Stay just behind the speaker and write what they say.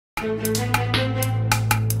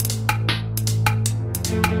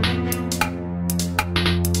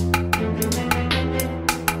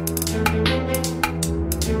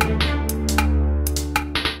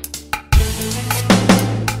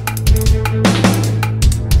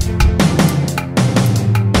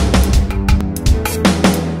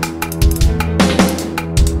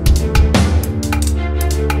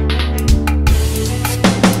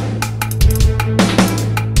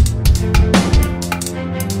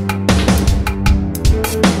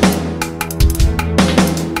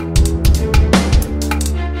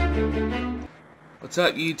What's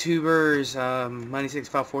up, YouTubers?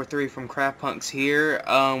 96543 from CraftPunks here.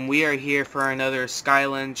 We are here for another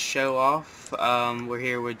Skyland show off. We're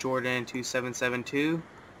here with Jordan2772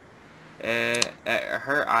 at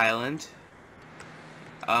her island.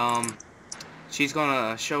 She's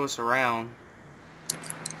gonna show us around.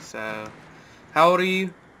 So, how old are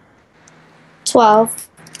you? 12.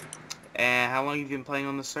 And how long have you been playing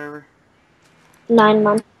on the server? 9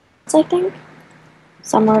 months, I think.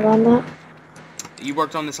 Somewhere around that. You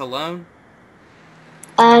worked on this alone?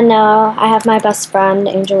 No, I have my best friend,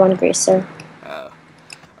 Angel One Greaser. Oh.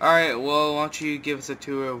 Alright, well, why don't you give us a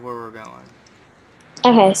tour of where we're going?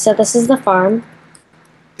 Okay, so this is the farm.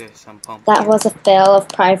 There's some pumpkins. That was a fail of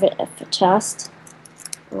private chest.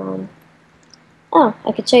 Oh,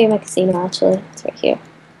 I could show you my casino, actually. It's right here.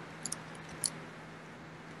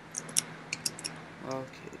 Okay.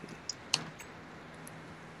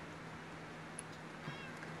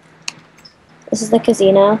 This is the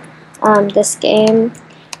casino. This game,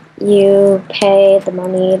 you pay the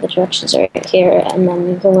money, the directions are right here, and then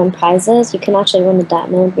you can win prizes. You can actually win a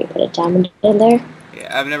diamond, we put a diamond in there.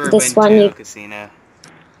 Yeah, I've never been to a casino.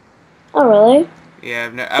 Oh, really? Yeah,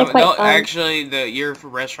 I've never. Actually, your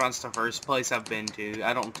restaurant's the first place I've been to.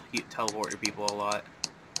 I don't teleport to people a lot.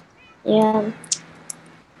 Yeah.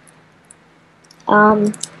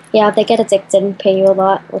 Yeah, they get addicted and pay you a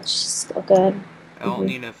lot, which is still good. I don't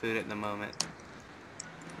need no food at the moment.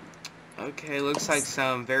 Okay, looks like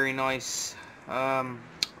some very nice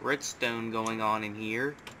redstone going on in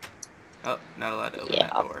here. Oh, not allowed to open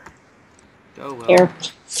that door. Oh well. Here.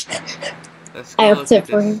 Let's go look at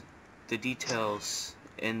this, the details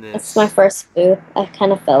in this. It's my first booth. I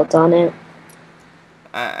kind of felt on it.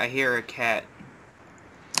 I hear a cat.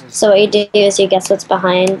 So what you do is you guess what's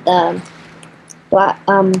behind the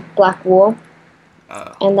black wool.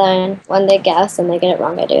 And then when they guess and they get it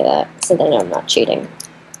wrong, I do that. So they know I'm not cheating.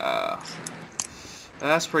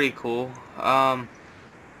 That's pretty cool.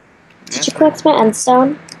 Did you collect my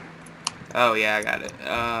endstone? Oh yeah, I got it.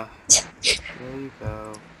 There you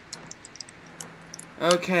go.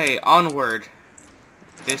 Okay, onward.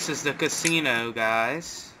 This is the casino,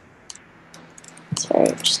 guys. It's very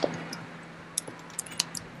interesting.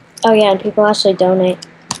 Oh yeah, and people actually donate.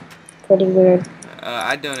 Pretty weird.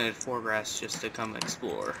 I donated 4 grass just to come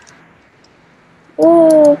explore.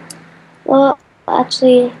 Ooh. Well,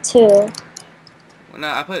 actually 2. Well, no,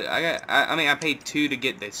 I paid 2 to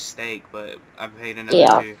get this steak, but I paid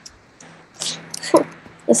another 2.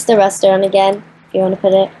 This is the restaurant again, if you want to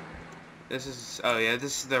put it. This is, oh yeah,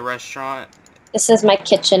 this is the restaurant. This is my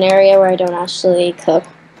kitchen area where I don't actually cook.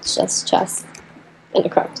 It's just chest and a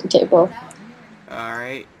crafting table.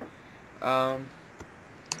 Alright.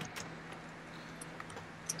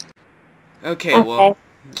 Okay, well,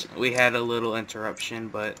 we had a little interruption,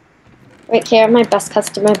 but... Right here, my best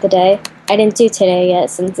customer of the day. I didn't do today yet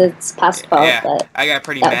since it's past 12, yeah, but... I got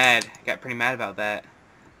pretty mad. I got pretty mad about that.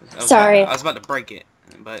 Sorry. I was about to break it,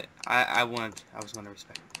 but I was going to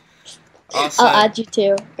respect it. Also, I'll add you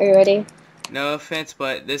too. Are you ready? No offense,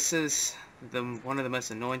 but this is one of the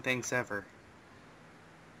most annoying things ever.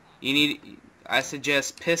 I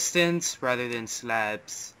suggest pistons rather than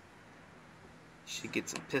slabs. You should get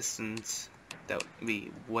some pistons. That would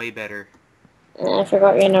be way better. I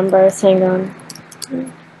forgot your numbers. Hang on.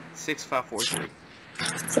 6543.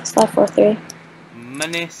 6543.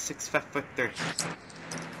 Money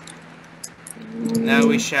 6543. Now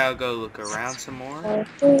we shall go look around some more.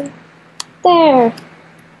 There.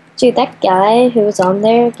 Dude, that guy who was on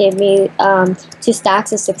there gave me 2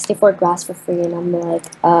 stacks of 64 grass for free, and I'm like,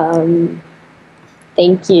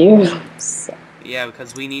 thank you. Yeah,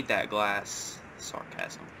 because we need that glass.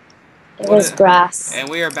 Sarcasm. It was grass. And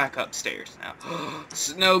we are back upstairs now.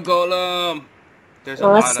 Snow golem. There's a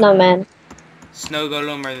lot of snowmen. Snow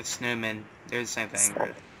golem or the snowmen. They're the same thing.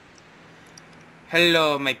 Really.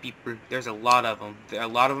 Hello, my people. There's a lot of them. A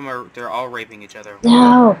lot of them they're all raping each other.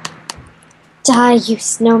 No. Die, you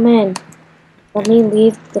snowman. Let me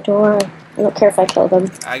leave the door. I don't care if I kill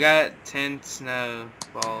them. I got 10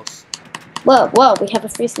 snowballs. Whoa, whoa, we have a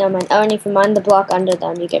free snowman. Oh, and if you mine the block under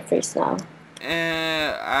them, you get free snow.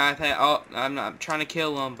 I think I'm trying to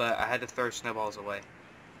kill them, but I had to throw snowballs away.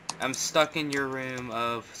 I'm stuck in your room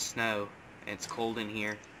of snow. It's cold in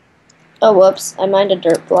here. Oh, whoops. I mined a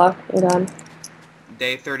dirt block. I'm gone.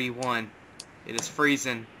 Day 31. It is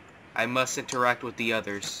freezing. I must interact with the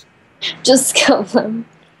others. Just kill them.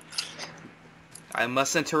 I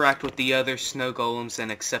must interact with the other snow golems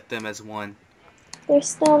and accept them as one. They're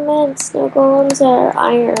snowmen. Snow golems are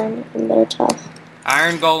iron, and they're tough.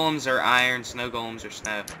 Iron golems are iron, snow golems are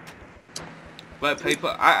snow. But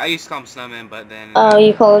people, I used to call them snowmen, but then... Oh,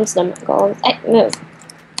 you call them snow golems. Hey, move.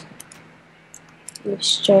 You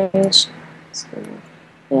strange.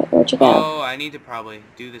 Yeah, where'd you go? Oh, I need to probably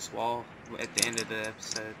do this wall at the end of the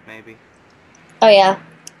episode, maybe. Oh, yeah.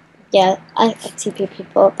 Yeah, I TP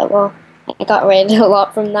people at that wall. I got raided a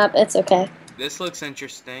lot from that, but it's okay. This looks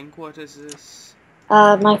interesting. What is this?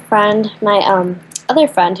 My friend, my other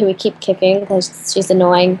friend who we keep kicking because she's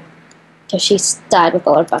annoying, because she died with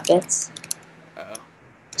all her buckets. Uh-oh.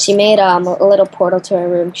 She made a little portal to her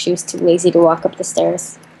room. She was too lazy to walk up the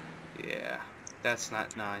stairs. Yeah, that's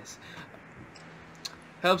not nice.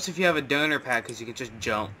 Helps if you have a donor pack because you can just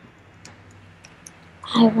jump.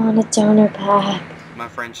 I want a donor pack. My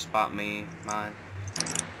friend just bought me mine.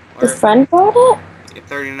 The friend bought it?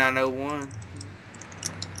 3901.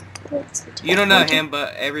 You don't know him,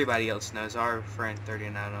 but everybody else knows our friend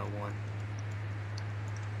 3901.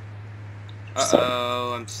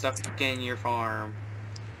 Uh-oh, I'm stuck in your farm.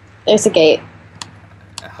 There's a gate.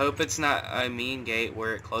 I hope it's not a mean gate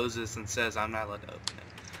where it closes and says I'm not allowed to open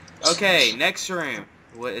it. Okay, next room.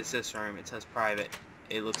 What is this room? It says private.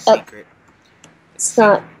 It looks secret. It's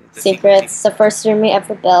not secret. It's the first room we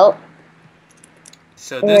ever built.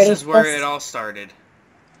 So this is where it all started.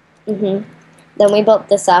 Then we built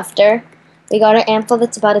this after. We got our ample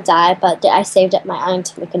that's about to die, but I saved up my iron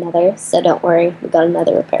to make another, so don't worry. We got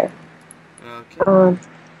another repair. Okay.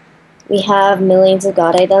 We have millions of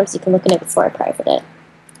god items. You can look at it before I private it.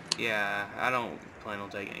 Yeah, I don't plan on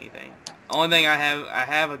taking anything. Only thing I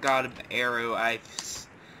have a god arrow. I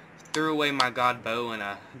threw away my god bow in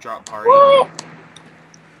a drop party. What?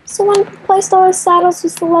 Someone placed all our saddles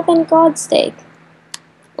with 11 god steak.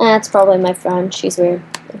 That's probably my friend. She's weird.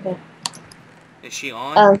 Okay. Is she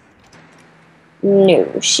on?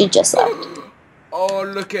 No, she just left. Oh,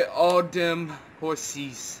 look at all them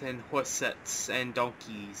horses and horsettes and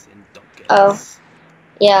donkeys and donkeys. Oh,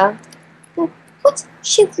 yeah. What?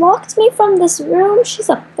 She locked me from this room? She's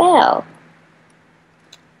a fail.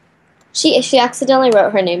 She accidentally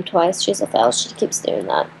wrote her name twice. She's a fail. She keeps doing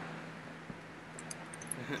that.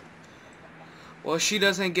 Well, she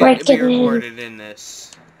doesn't get to be recorded in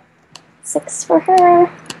this. 6 for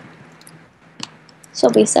her. She'll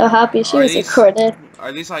be so happy she was recorded.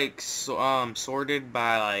 Are these like sorted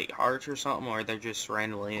by like hearts or something, or they're just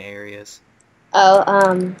randomly in areas?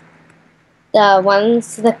 Oh, the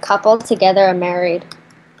ones the couple together are married.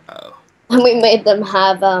 Oh. And we made them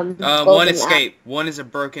have one escape. One is a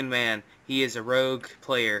broken man. He is a rogue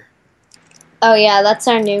player. Oh yeah, that's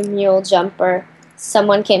our new mule jumper.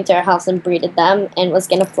 Someone came to our house and breeded them and was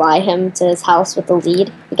gonna fly him to his house with a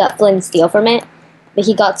lead. We got flint and steel from it. But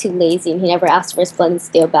he got too lazy and he never asked for his flint and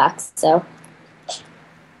steel back, so...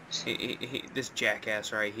 This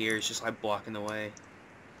jackass right here is just like blocking the way.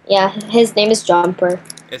 Yeah, his name is Jumper.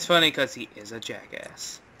 It's funny because he is a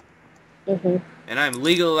jackass. And I'm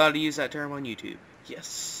legally allowed to use that term on YouTube.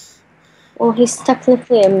 Yes. Well, he's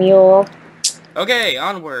technically a mule. Okay,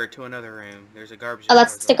 onward to another room. There's a garbage... Oh,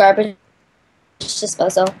 that's the garbage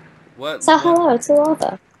disposal. What? So hello, it's a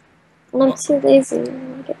lava. And I'm too lazy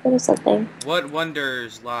to get rid of something. What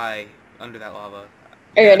wonders lie under that lava?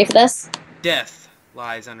 Are you ready for this? Death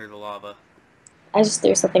lies under the lava. I just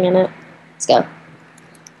threw something in it. Let's go. You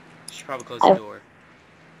should probably close the door.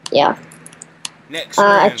 Yeah. Next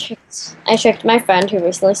room. I tricked my friend who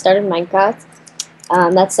recently started Minecraft.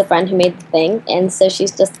 That's the friend who made the thing. And so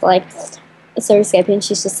she's just like, so we're Skyping, and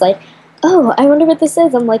she's just like, oh, I wonder what this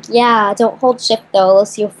is. I'm like, yeah, don't hold shift though,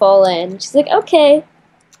 else you'll fall in. She's like, okay.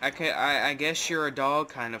 I guess you're a dog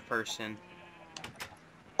kind of person.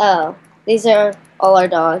 Oh, these are all our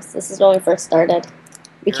dogs. This is when we first started.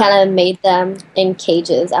 We kind of made them in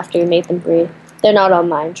cages after we made them breed. They're not all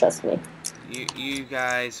mine, trust me. You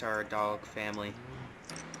guys are a dog family.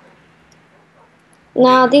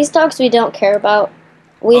 No, these dogs we don't care about.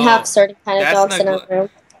 We have certain kind of dogs in our room.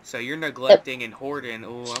 So you're neglecting and hoarding.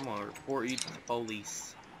 Oh, I'm going to report you to the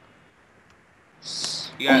police.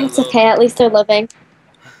 It's okay, at least they're living.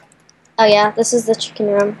 Oh yeah, this is the chicken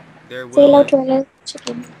room. Say hello to our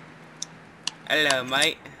chicken. Hello,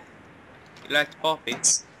 mate. You like the poppy?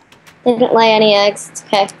 They didn't lay any eggs. It's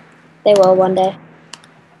okay. They will one day.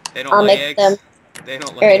 They don't I'll lay make them. eggs. They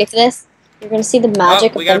don't You lay ready eggs. for this? You're gonna see the Oh,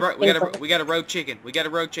 magic of them. we got a rogue chicken. We got a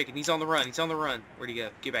rogue chicken. He's on the run. He's on the run. Where'd he go?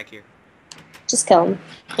 Get back here. Just kill him.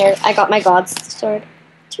 Here, I got my god's sword.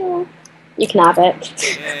 You can have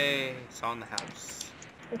it. Yay! It's on the house.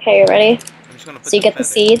 Okay, you ready? I'm just gonna put So you get the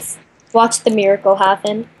seeds. Watch the miracle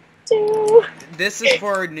happen. This is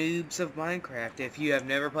for noobs of Minecraft. If you have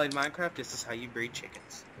never played Minecraft, this is how you breed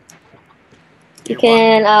chickens. You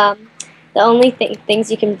can, the only things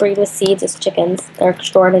you can breed with seeds is chickens. They're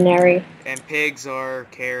extraordinary. And pigs are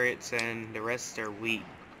carrots, and the rest are wheat.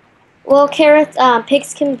 Well, carrots,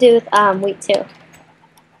 pigs can do with, wheat too.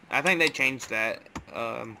 I think they changed that,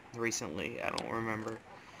 recently. I don't remember.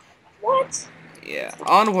 What? Yeah.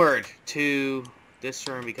 Onward to this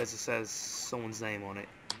room because it says someone's name on it.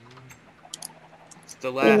 It's the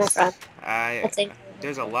last.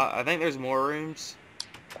 There's a lot. I think there's more rooms.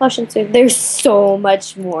 Potions. There's so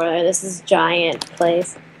much more. This is a giant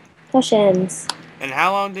place. Potions. And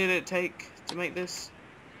how long did it take to make this?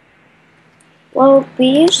 Well, we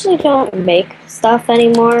usually don't make stuff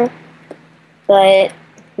anymore, but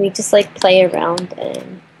we just like play around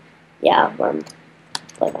and yeah, we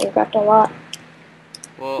play Minecraft a lot.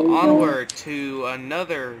 Well, onward to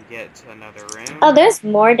yet another room. Oh, there's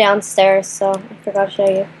more downstairs, so I forgot to show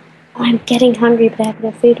you. Oh, I'm getting hungry, but I have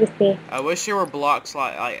no food with me. I wish there were blocks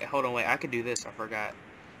like, hold on, wait, I could do this, I forgot.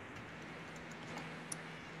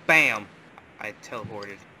 Bam! I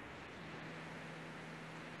teleported.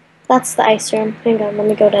 That's the ice room. Hang on, let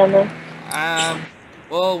me go down there.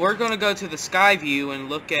 Well, we're gonna go to the sky view and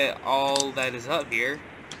look at all that is up here.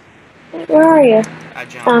 Where are you? I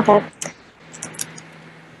jumped. Oh, okay.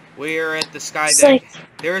 We're at the sky deck.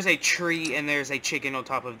 There is a tree and there's a chicken on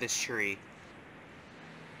top of this tree.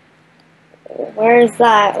 Where is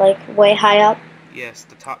that? Like, way high up? Yes,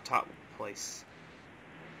 the top place.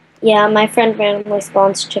 Yeah, my friend randomly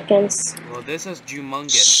spawns chickens. Well, this is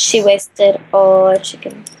humongous. She wasted all her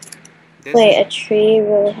chickens. Wait, a tree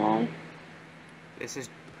really high? This is...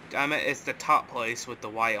 it's the top place with the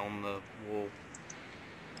white on the wall.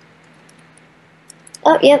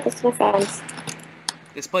 Oh, yeah, that's my friend's.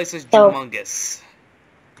 This place is humongous.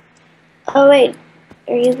 Oh, wait.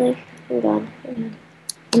 Are you like... Hold on.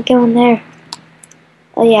 I'm going there.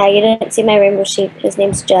 Oh, yeah, you didn't see my rainbow sheep. His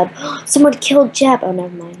name's Jeb. Someone killed Jeb. Oh, never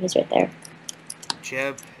mind. He's right there.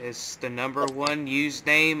 Jeb is the #1 used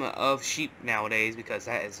name of sheep nowadays because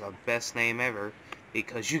that is the best name ever.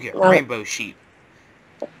 Because you get rainbow sheep.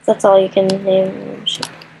 That's all you can name sheep.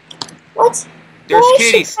 What? There's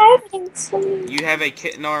kitties. You have a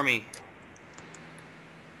kitten army.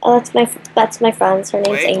 Oh, that's my friend's. Her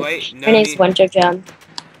name's her name's Winter Gem.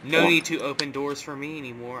 No need to open doors for me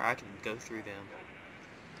anymore. I can go through them.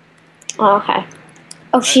 Oh, okay.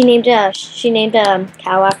 Oh, she named a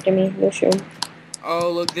cow after me, Mushroom.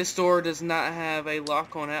 Oh, look, this door does not have a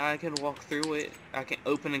lock on it. I can walk through it. I can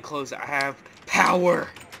open and close it. I have power.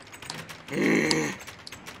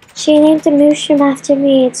 She named a Mushroom after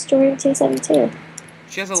me. It's Jordan2772.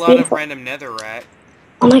 She has a lot of random netherrack.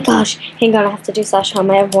 Oh my gosh. Hang on, I have to do slash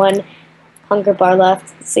home. I have one hunger bar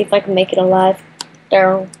left. Let's see if I can make it alive.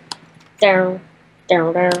 Down. Down.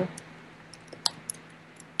 Down, down.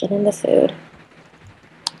 Get in the food.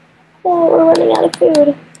 Oh, we're running out of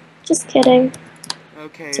food. Just kidding.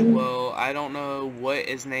 Okay, well, I don't know what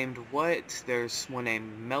is named what. There's one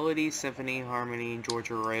named Melody, Symphony, Harmony,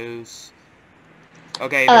 Georgia Rose.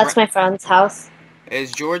 Okay. Oh, that's my friend's house.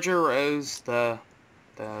 Is Georgia Rose the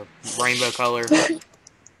rainbow color?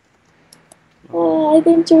 Oh, I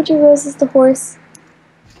think Georgia Rose is the horse.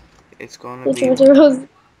 It's gonna be Georgia Rose.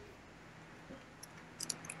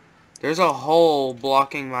 There's a hole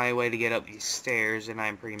blocking my way to get up these stairs, and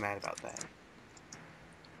I'm pretty mad about that.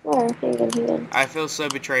 Where? Hang on. I feel so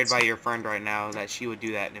betrayed by your friend right now that she would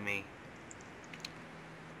do that to me.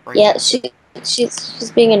 Yeah,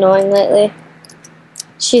 she's being annoying lately.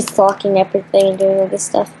 She's blocking everything and doing all this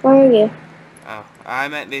stuff. Where are you? Oh,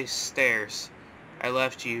 I'm at these stairs. I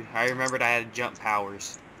left you. I remembered I had jump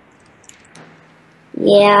powers.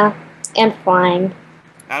 Yeah, and flying.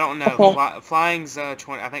 I don't know. Okay. Flying's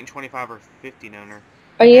 20. I think 25 or 50 known.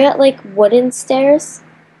 Are you at like wooden stairs?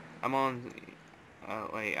 I'm on.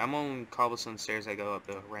 Wait, I'm on cobblestone stairs that go up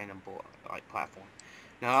the random platform.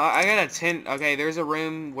 No, I got a tent. Okay, there's a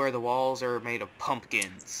room where the walls are made of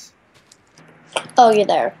pumpkins. Oh, you're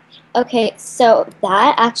there. Okay, so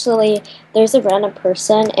that actually, there's a random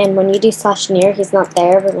person, and when you do slash near, he's not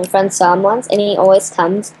there, but my friend saw him once, and he always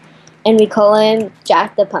comes, and we call him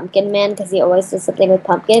Jack the Pumpkin Man because he always does something with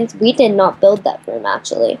pumpkins. We did not build that room,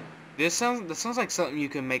 actually. This sounds like something you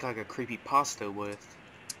can make like a creepy pasta with.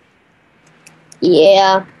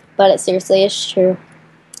 Yeah, but it seriously is true.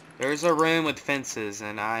 There's a room with fences,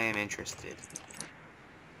 and I am interested.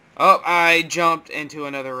 Oh, I jumped into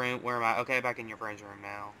another room. Where am I? Okay, back in your friend's room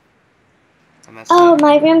now. I messed Oh, up.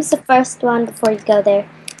 my room's the first one before you go there.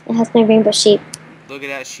 It has my rainbow sheep. Look at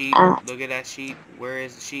that sheep. Uh, Look at that sheep. Where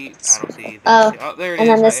is the sheep? I don't see the oh, sheep. Oh, there it and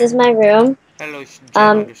then is, right this is there. my room. Hello, Jeb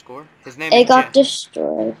Um, underscore. His name is it got Jeb.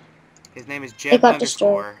 destroyed. His name is It Jeb got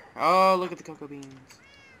destroyed. underscore. Oh, look at the cocoa beans.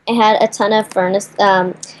 I had a ton of furnace.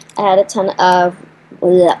 I had a ton of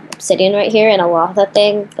obsidian right here and a lava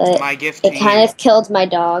thing, but My gift to it kind you. of killed my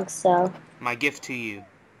dog. So My gift to you.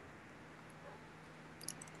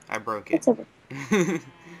 I broke it. it's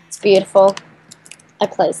it's beautiful. I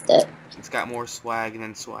placed it. It's got more swag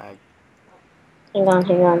than swag. Hang on,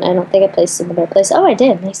 hang on. I don't think I placed it in the right place. Oh, I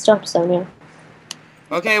did. Nice job, Sonia.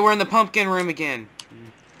 Okay, we're in the pumpkin room again.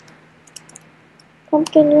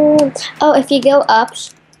 Pumpkin room. Oh, if you go up,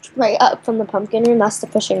 right up from the pumpkin room, that's the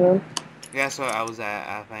fishing room. Yeah, that's what I was at,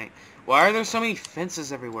 I think. Why are there so many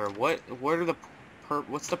fences everywhere? What are the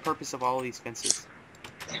what's the purpose of all these fences?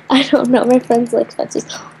 I don't know. My friends like fences.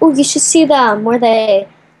 Oh, you should see them where they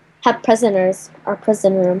have prisoners. Our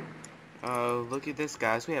prison room. Oh, look at this,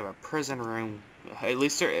 guys. We have a prison room. At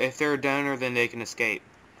least if they're a donor, then they can escape.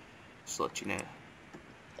 Just to let you know.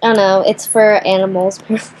 Oh no, it's for animals.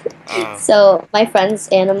 Oh. So my friend's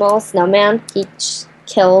animal, Snowman, he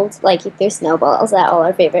killed, like he threw snowballs at all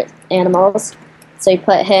our favorite animals. So he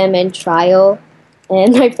put him in trial,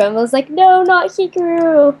 and my friend was like, "No, not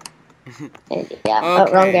Hikaru." And yeah,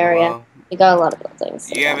 oh, wrong Okay, area. well, We got a lot of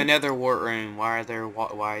buildings. you have another wart room. Why are there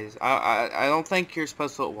why is I don't think you're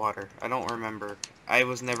supposed to put water. I don't remember. I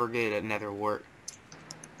was never good at nether wart.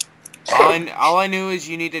 All I knew is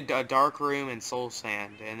you needed a dark room and soul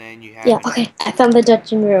sand, and then you have Yeah, it. okay. I found the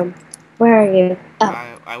dungeon room. Where are you?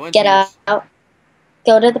 Oh, I went to get yours. out.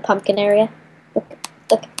 Go to the pumpkin area. Look,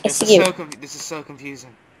 look, I see you. This is so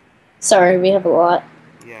confusing. Sorry, we have a lot.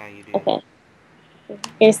 Yeah, you do. Okay,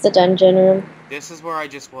 here's the dungeon room. This is where I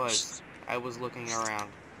just was. I was looking around.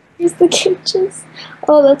 Here's the kitchens.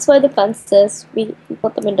 Oh, that's why the fence is. We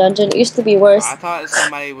put them in dungeon. It used to be worse. I thought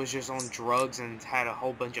somebody was just on drugs and had a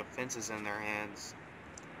whole bunch of fences in their hands.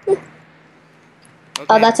 Oh,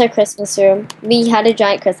 Okay. that's our Christmas room. We had a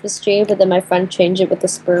giant Christmas tree, but then my friend changed it with a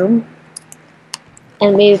sperm.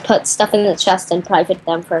 And we put stuff in the chest and private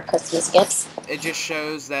them for Christmas gifts. It just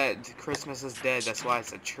shows that Christmas is dead. That's why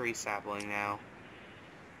it's a tree sapling now.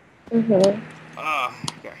 Mhm. Ugh.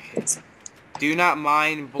 Okay. It's Do not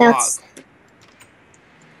mine that's. block.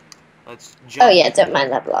 Let's Oh jump. yeah, don't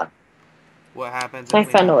mind that block. What happens My if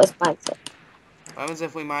we friend mine? always minds it. What happens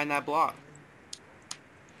if we mine that block?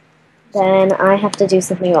 Then I have to do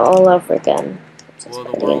something all over again, which is Will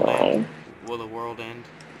the pretty world end? annoying. Will the world end?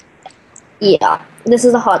 Yeah, this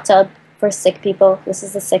is a hot tub for sick people. This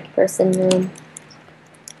is a sick person room.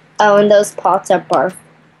 Oh, and those pots are barf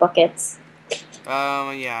buckets.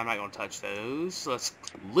 Yeah, I'm not gonna touch those. Let's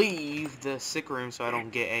leave the sick room so I don't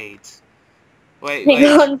get AIDS. We Wait.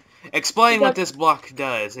 got, we Explain what got this block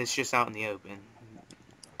does. It's just out in the open.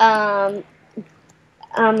 um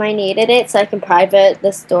I needed it so I can private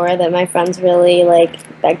the store that my friends really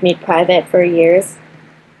like begged me to private for years,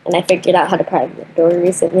 and I figured out how to private the door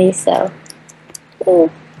recently. So, ooh,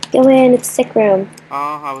 go in. It's a sick room.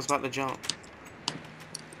 Oh, I was about to jump.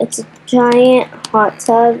 It's a giant hot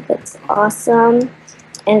tub. It's awesome.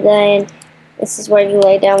 And then this is where you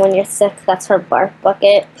lay down when you're sick. That's her barf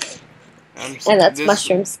bucket, and that's This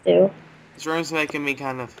mushroom stew. room's making me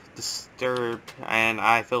kind of disturbed, and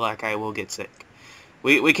I feel like I will get sick.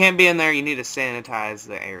 We can't be in there. You need to sanitize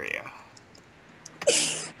the area.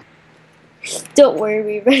 Don't worry,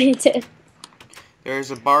 we already did.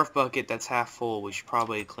 There's a barf bucket that's half full. We should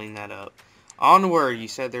probably clean that up. Onward, you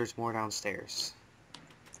said there's more downstairs.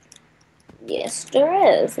 Yes,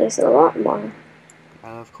 there is. There's a lot more.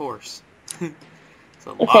 Of course. It's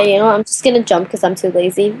a lot. Okay, you know what? I'm just gonna jump because I'm too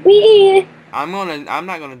lazy. Whee! I'm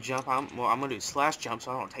not gonna jump. I'm gonna do slash jump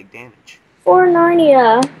so I don't take damage. For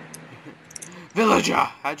Narnia. Villager!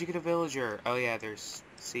 How'd you get a villager? Oh yeah, there's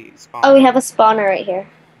spawn. Oh, we have a spawner right here.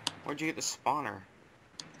 Where'd you get the spawner?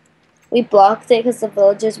 We blocked it because the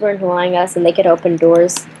villagers were annoying us and they could open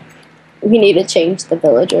doors. We need to change the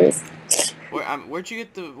villagers. Where'd you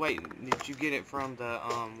get the wait? Did you get it from the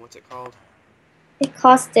what's it called? It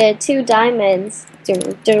costed 2 diamonds.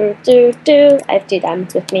 I have 2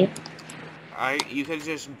 diamonds with me. You could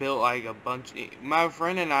just built like a bunch. My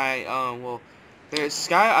friend and I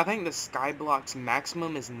I think the Skyblock's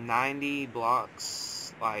maximum is 90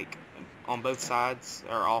 blocks, like on both sides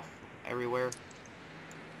or off everywhere.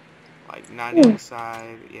 Like 90 on the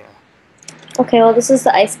side, yeah. Okay, well, this is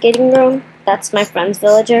the ice skating room. That's my friend's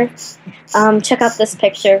villager. Check out this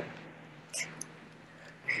picture.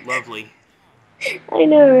 Lovely. I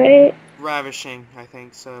know, right? Ravishing, I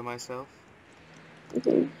think so myself.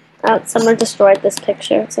 Oh, someone destroyed this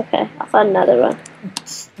picture. It's okay. I'll find another one.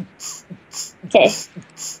 Okay.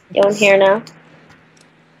 You in here now?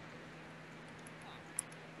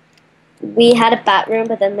 We had a bat room,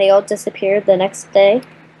 but then they all disappeared the next day.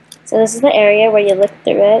 So this is the area where you look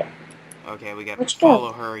through it. Okay, we gotta Where'd you go?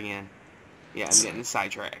 follow her again. Yeah, I'm getting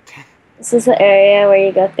sidetracked. This is the area where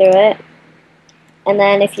you go through it. And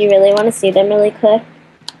then if you really want to see them really quick,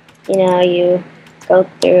 you know, you go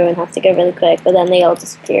through and have to go really quick, but then they all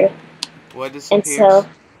disappear. What And disappears? so,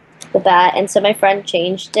 the bat, and so my friend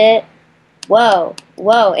changed it. Whoa,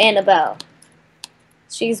 whoa, Annabelle.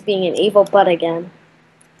 She's being an evil butt again.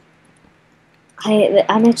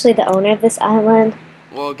 I'm actually the owner of this island.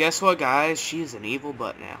 Well, guess what, guys? She's an evil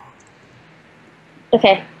butt now.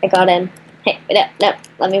 Okay, I got in. Hey, no,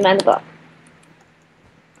 let me mind the book.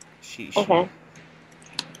 Okay.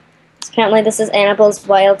 So apparently this is Annabelle's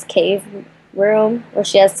wild cave room, where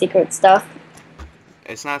she has secret stuff.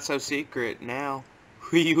 It's not so secret now.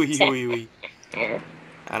 Wee wee wee wee.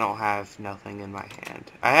 I don't have nothing in my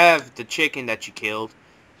hand. I have the chicken that you killed.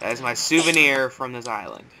 That is my souvenir from this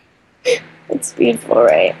island. It's beautiful,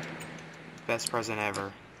 right? Best present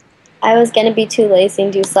ever. I was gonna be too lazy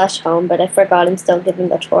and do /home, but I forgot I'm still giving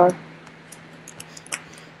the tour.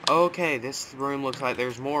 Okay, this room looks like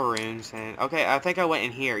there's more rooms. And okay, I think I went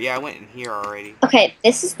in here. Yeah, I went in here already. Okay,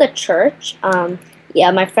 this is the church. Yeah,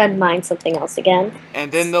 my friend mined something else again.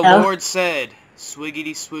 And then the Lord said,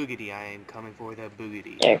 "Swiggity swoogity, I am coming for the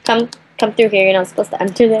boogity." There, come through here. You're not supposed to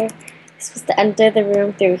enter there. You're supposed to enter the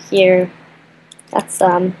room through here. That's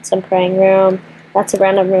some praying room. That's a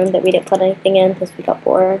random room that we didn't put anything in because we got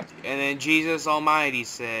bored. And then Jesus Almighty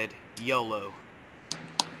said, "YOLO."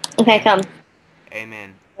 Okay, Amen. come.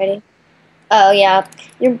 Amen. Ready? Oh yeah.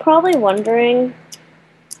 You're probably wondering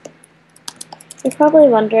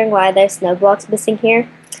why there's snow blocks missing here.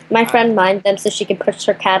 My friend mined them so she could push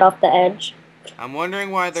her cat off the edge. I'm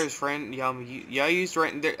wondering why there's y'all used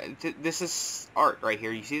this is art right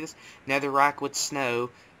here. You see this? Netherrack with snow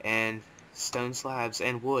and stone slabs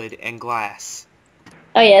and wood and glass.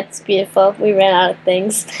 Oh yeah, it's beautiful. We ran out of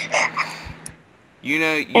things. you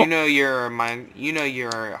know you're a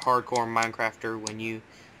hardcore Minecrafter when you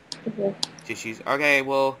just use. Okay,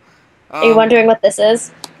 well. Are you wondering what this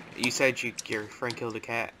is? You said your friend killed a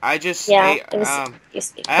cat. I just ate, it was,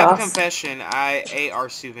 I have a confession. I ate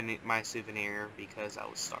my souvenir because I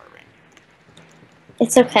was starving.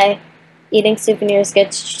 It's okay. Eating souvenirs good.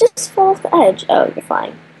 You just fall off the edge. Oh, you're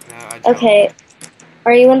fine. No, I jumped. Okay.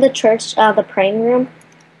 Are you in the church, the praying room?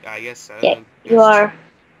 I guess so. Yeah, you are.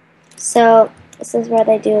 So, this is where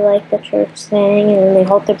they do, like, the church thing, and then they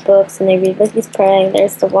hold their books, and they read like he's praying.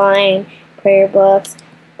 There's the wine, prayer books,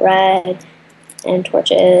 bread, and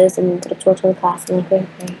torches, and put a torch in the class, and like,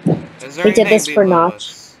 we did this for Notch.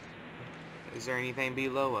 Is there anything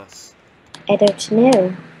below us? I don't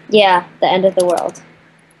know. Yeah, the end of the world.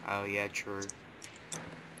 Oh, yeah, true.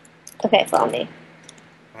 Okay, follow me.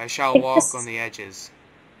 I shall walk on the edges.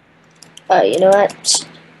 Oh, you know what?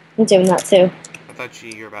 I'm doing that too. I thought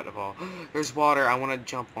you were about to fall. There's water. I want to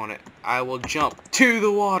jump on it. I will jump to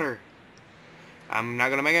the water. I'm not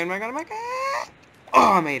gonna make it. I'm not gonna make it.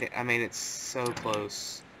 Oh, I made it. I made it so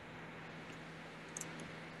close.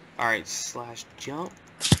 Alright, /jump.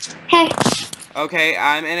 Hey. Okay,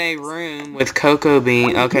 I'm in a room with Cocoa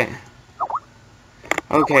Bean. Okay.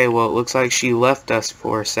 Okay, well, it looks like she left us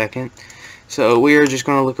for a second. So we are just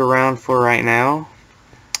going to look around for right now.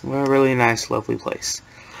 Well, a really nice, lovely place.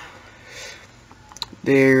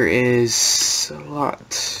 There is a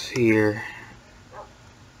lot here.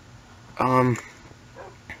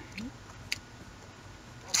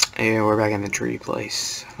 Yeah, we're back in the tree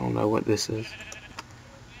place. I don't know what this is.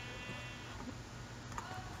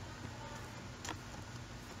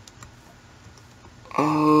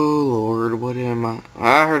 Oh, Lord, what am I?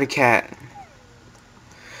 I heard a cat.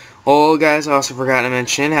 Oh, guys, I also forgot to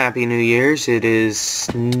mention Happy New Year's. It is,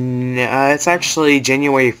 it's actually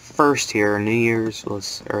January 1st here. New Year's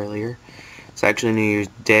was earlier. It's actually New Year's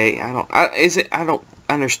Day. I don't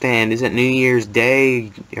understand. Is it New Year's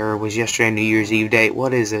Day, or was yesterday New Year's Eve day?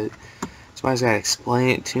 What is it? Somebody's got to explain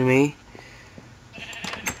it to me.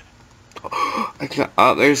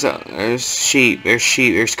 Oh, there's sheep.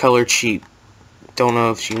 There's colored sheep. Don't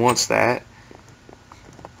know if she wants that.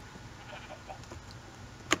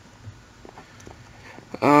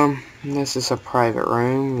 This is a private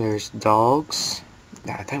room. There's dogs.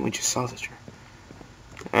 I think we just saw this room.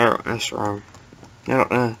 Oh, this room. I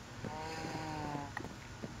don't know.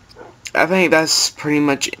 I think that's pretty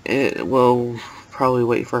much it. We'll probably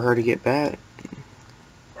wait for her to get back.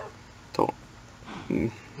 Don't.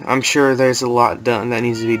 I'm sure there's a lot done that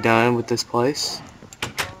needs to be done with this place.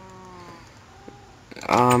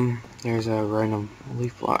 There's a random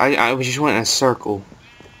leaf block. I just went in a circle.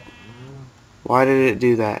 Why did it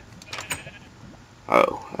do that?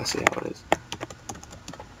 Oh, I see how it is.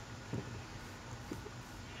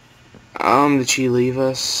 Did she leave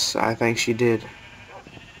us? I think she did.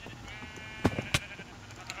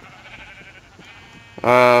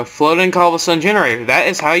 Floating cobblestone generator. That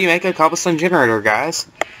is how you make a cobblestone generator, guys.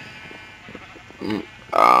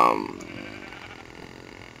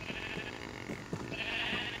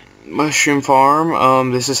 Mushroom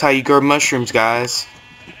farm. This is how you grow mushrooms, guys.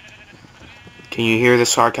 Can you hear the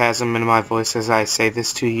sarcasm in my voice as I say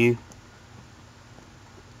this to you?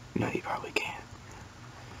 No, you probably can't.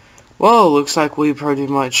 Well, looks like we pretty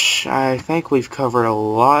much, I think we've covered a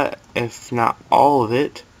lot, if not all of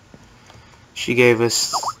it. She gave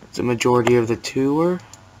us the majority of the tour.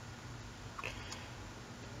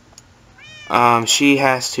 She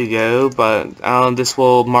has to go, but this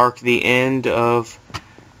will mark the end of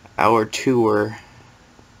our tour.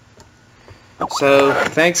 So,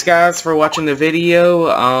 thanks guys for watching the video.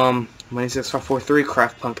 26543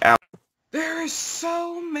 Craft Punk out. There is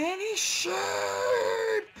so many shit!